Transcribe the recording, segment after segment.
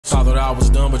Thought I was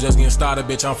done, but just getting started,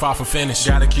 bitch, I'm far from finished.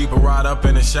 Gotta keep it right up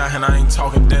in the shot, and I ain't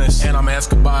talking Dennis. And I'm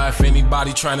asking by if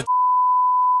anybody trying to.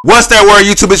 What's that word?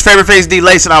 YouTube's favorite face, D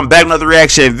Lace, and I'm back with another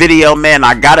reaction video, man.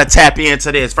 I gotta tap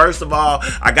into this. First of all,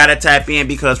 I gotta tap in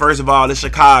because first of all, it's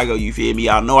Chicago, you feel me?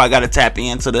 Y'all know I gotta tap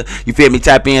into the, you feel me?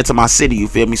 Tap into my city, you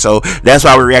feel me? So that's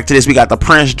why we react to this. We got the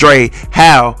Prince Dre,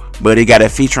 How, but it got a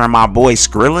featuring my boy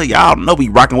Skrilla. Y'all know we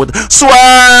rocking with the swerve.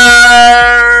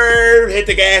 Hit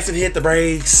the gas and hit the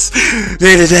brakes.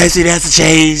 That's the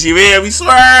change. You feel me?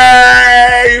 Swerve.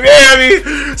 You feel me?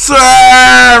 Swerve.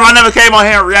 I never came on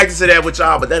here and reacted to that with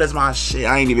y'all, but that is my shit.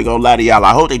 I ain't even gonna lie to y'all.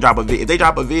 I hope they drop a video. If they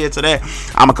drop a video to that,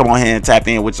 I'm gonna come on here and tap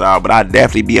in with y'all, but I'll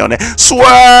definitely be on that.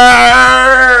 Swerve.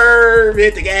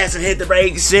 Hit the gas and hit the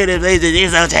brakes. Shit,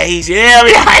 there's no change. You feel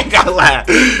me? I ain't gonna lie.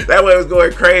 That way was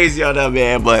going crazy on that,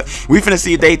 man. But we finna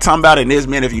see what they talking about in this,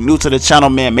 man. If you're new to the channel,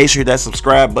 man, make sure you hit that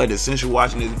subscribe button. Since you're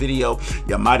watching this video,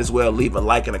 you might as well leave a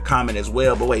like and a comment as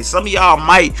well. But wait, some of y'all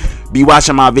might be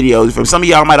watching my videos. Some of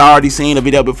y'all might have already seen the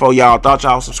video before y'all thought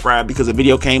y'all subscribed because the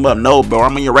video came up. No, bro,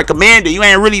 I'm gonna recommend it. You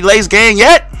ain't really Lace gang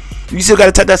yet. You still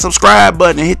gotta tap that subscribe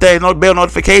button and hit that bell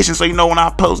notification so you know when I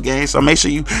post, gang. So make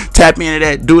sure you tap into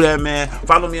that. Do that, man.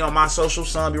 Follow me on my social.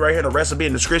 Son, be right here. The rest will be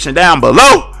in the description down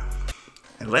below.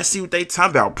 And let's see what they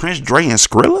talking about. Prince Dre and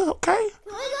Skrilla, okay?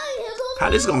 How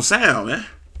this gonna sound, man?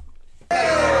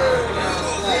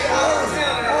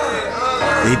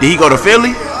 Did he go to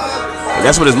Philly?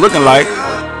 That's what it's looking like.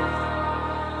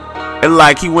 It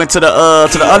like he went to the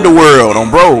underworld on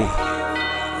bro.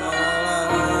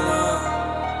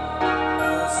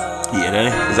 Yeah, that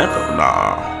ain't, is that the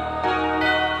nah?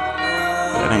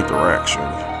 That ain't the rack, surely.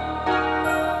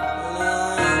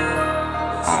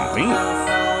 I don't think.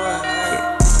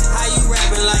 How you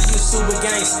rapping like you super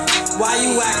gangster? Why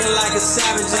you acting like a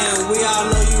savage and we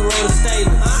all know you wrote a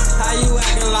statement? How you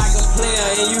acting like a player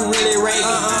and you really raking?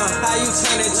 How you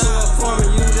turn into a foreman?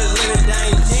 You just living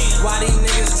dangerous. Why these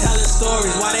niggas telling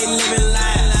stories? Why they living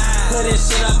lies? Putting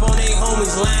shit up on they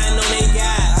homies, lying on they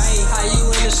guys. How you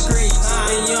in the streets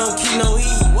and you don't keep no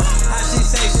heat? How she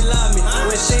say she love me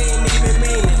when she ain't even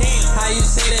mean it? How you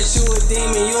say that you a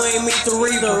demon? You ain't meet the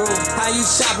reader. How you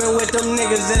shopping with them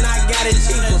niggas and I got it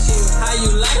cheaper? How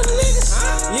you like them niggas?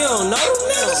 You don't know them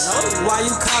niggas. Why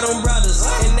you call them brothers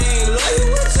and they ain't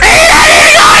loyal with you?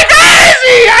 Hey,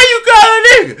 crazy! How you call a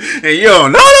nigga and you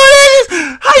don't know them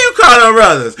niggas? How you call them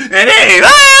brothers and they ain't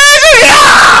loyal with you?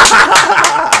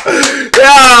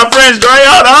 Yeah, Prince Dre,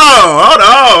 hold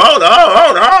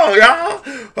on, y'all.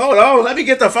 Hold on. Let me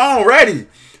get the phone ready.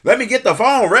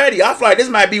 I feel like this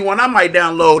might be one I might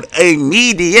download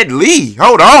immediately.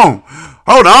 Hold on now.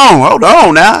 Hold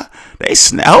on now.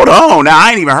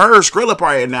 I ain't even heard Skrilla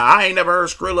part yet now. I ain't never heard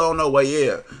Skrilla on no way,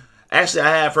 yeah. Actually, I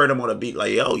have heard him on a beat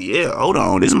like, oh yeah, hold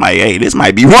on. This might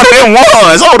be one of them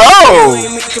ones. Hold on.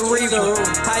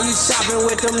 How you shopping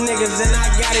with them niggas and I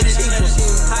got it cheaper?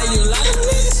 How you like them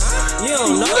niggas? You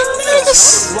don't know them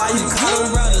niggas. Why you call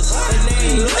them brothers and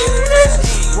they ain't loyal?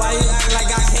 Why you act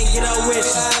like I can't get up with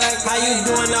you? How you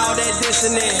doing all that this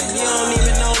and that? You don't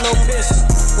even know no pistol.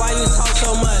 Why you talk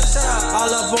so much? All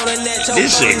up on the net, your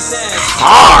this shit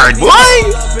hard, boy. How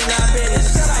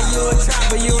you a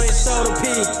trapper, you ain't sold a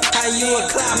pig. How you a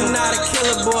clapper, not a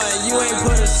killer boy. You ain't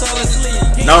put a soul to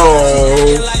sleep. No.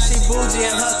 Like she bougie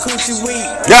and her coochie weak.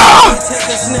 Yeah.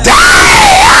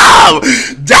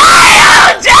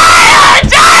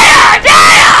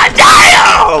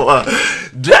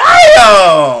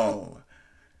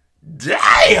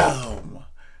 Damn.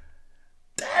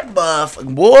 That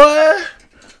motherfucker,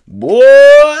 boy,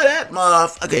 that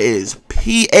motherfucker is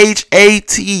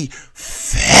PHAT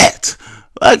fat.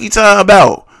 What you talking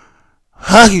about?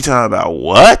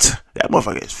 What? That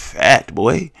motherfucker is fat,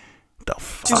 boy. What the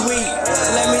fuck?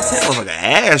 That motherfucker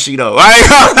ashy though. That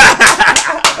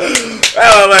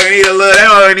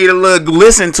motherfucker need a little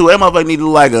glisten to it. That motherfucker need to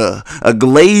look like a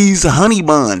glazed honey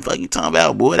bun. Fuck you talking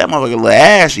about, boy? That motherfucker a little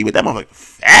ashy, but that motherfucker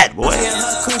fat, boy. Let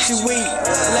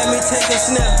me take a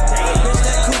snap. Bitch,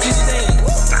 that coochie stink.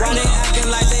 Why they acting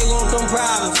like they want them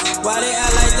problems? Why they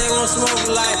act like they want smoke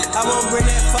like I won't bring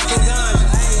that fucking ganja?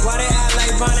 Why they act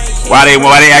like Bonnie King? Why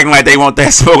they acting like they want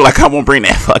that smoke like I won't bring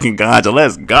that fucking ganja?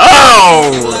 Let's go.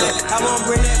 I won't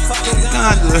bring that fucking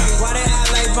ganja. Why they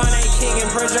act like Bonnie King and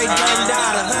Prince Dre done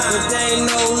died?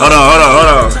 Hold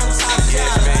on.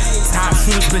 Top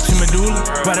shoes, bitch in medulla.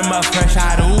 But him up fresh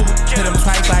out of Uber. Hit him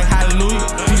twice like hallelujah.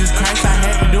 Jesus Christ, I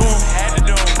had to do him.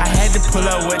 I had to pull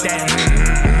up with that.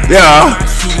 Yeah. My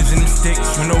shooters in the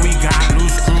sticks, you know we got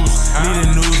loose screws. Need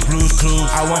a news, blues, clues.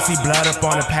 I want to see blood up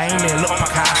on the payment. Look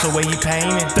Picasso where he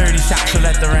painting. 30 shots to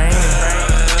let the rain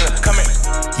in. Come in.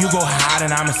 You go hide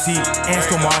and I'ma see. Ants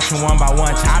go marching one by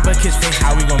one. Chopper kiss face,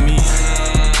 how we gon' meet?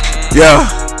 Yeah.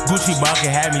 Gucci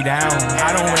bucket had me down. I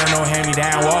don't wear no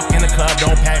hand-me-down. Walk in the club,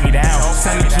 don't pat me down.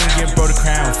 Sunny King give bro the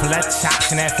crown. Fillet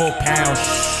chops in that 4 pounds.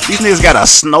 These niggas got a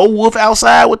snow wolf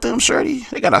outside with them, shorty.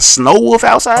 They got a snow wolf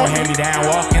outside. Don't hand me down.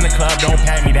 Walk in the club, don't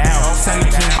pat me down. Sunny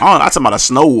King. I'm talking about a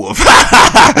snow wolf.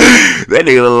 That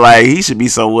nigga look like he should be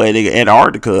somewhere, nigga,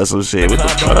 Antarctica or some shit. What the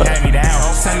fuck? Don't pat me down.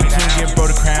 Sunny King give bro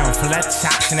the crown. Fillet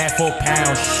chops in that 4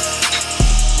 pounds.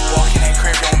 Walk in that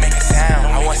crib, don't make a sound.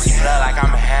 I want to see blood like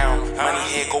I'm a hound. Money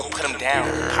head, go put him down.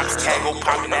 Pops tag, go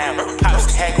pop it down.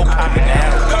 Pops tag, go pop it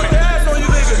down.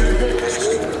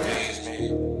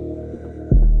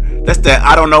 That's that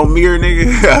I don't know mirror, nigga.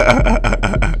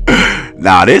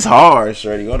 Nah, this hard,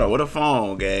 shorty. Hold on, what a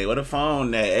phone, gang. What a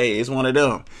phone that. Hey, it's one of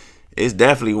them. It's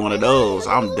definitely one of those.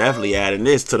 I'm definitely adding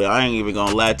this to the. I ain't even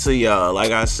gonna lie to y'all.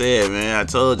 Like I said, man, I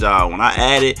told y'all when I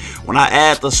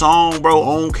add the song, bro,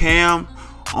 on cam,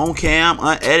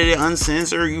 unedited,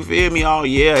 uncensored, you feel me? Oh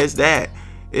yeah, it's that.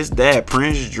 It's that.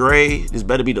 Prince Dre. This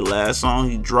better be the last song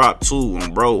he dropped too.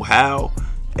 And bro, how?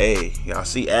 Hey, y'all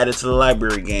see, added to the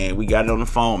library game. We got it on the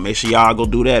phone. Make sure y'all go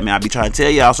do that, man. I be trying to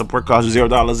tell y'all, support costs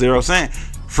 $0.00.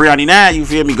 Free 99, you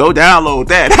feel me? Go download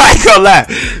that. I ain't gonna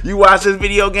lie. You watch this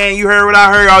video game, you heard what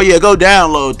I heard. Oh yeah, go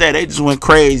download that. They just went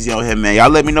crazy on him, man. Y'all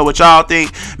let me know what y'all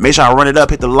think. Make sure I run it up,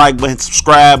 hit the like button,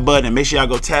 subscribe button, and make sure y'all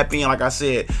go tap in. Like I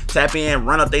said, tap in,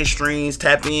 run up their streams,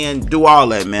 tap in, do all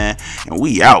that, man. And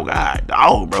we out, God,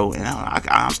 dog, bro. And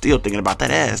I'm still thinking about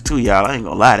that ass too, y'all. I ain't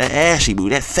gonna lie, that ashy boo,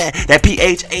 that fat, that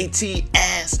PHAT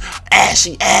ass,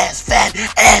 ashy ass, fat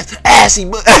ass, ashy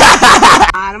boo.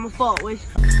 I'm a fault with.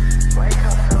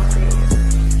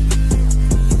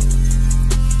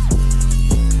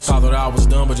 Thought I was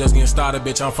done, but just getting started,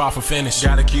 bitch, I'm far from finished.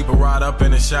 Gotta keep it right up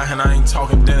in the shot, and I ain't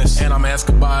talking dentist. And I'm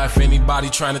asking by if anybody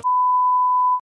trying to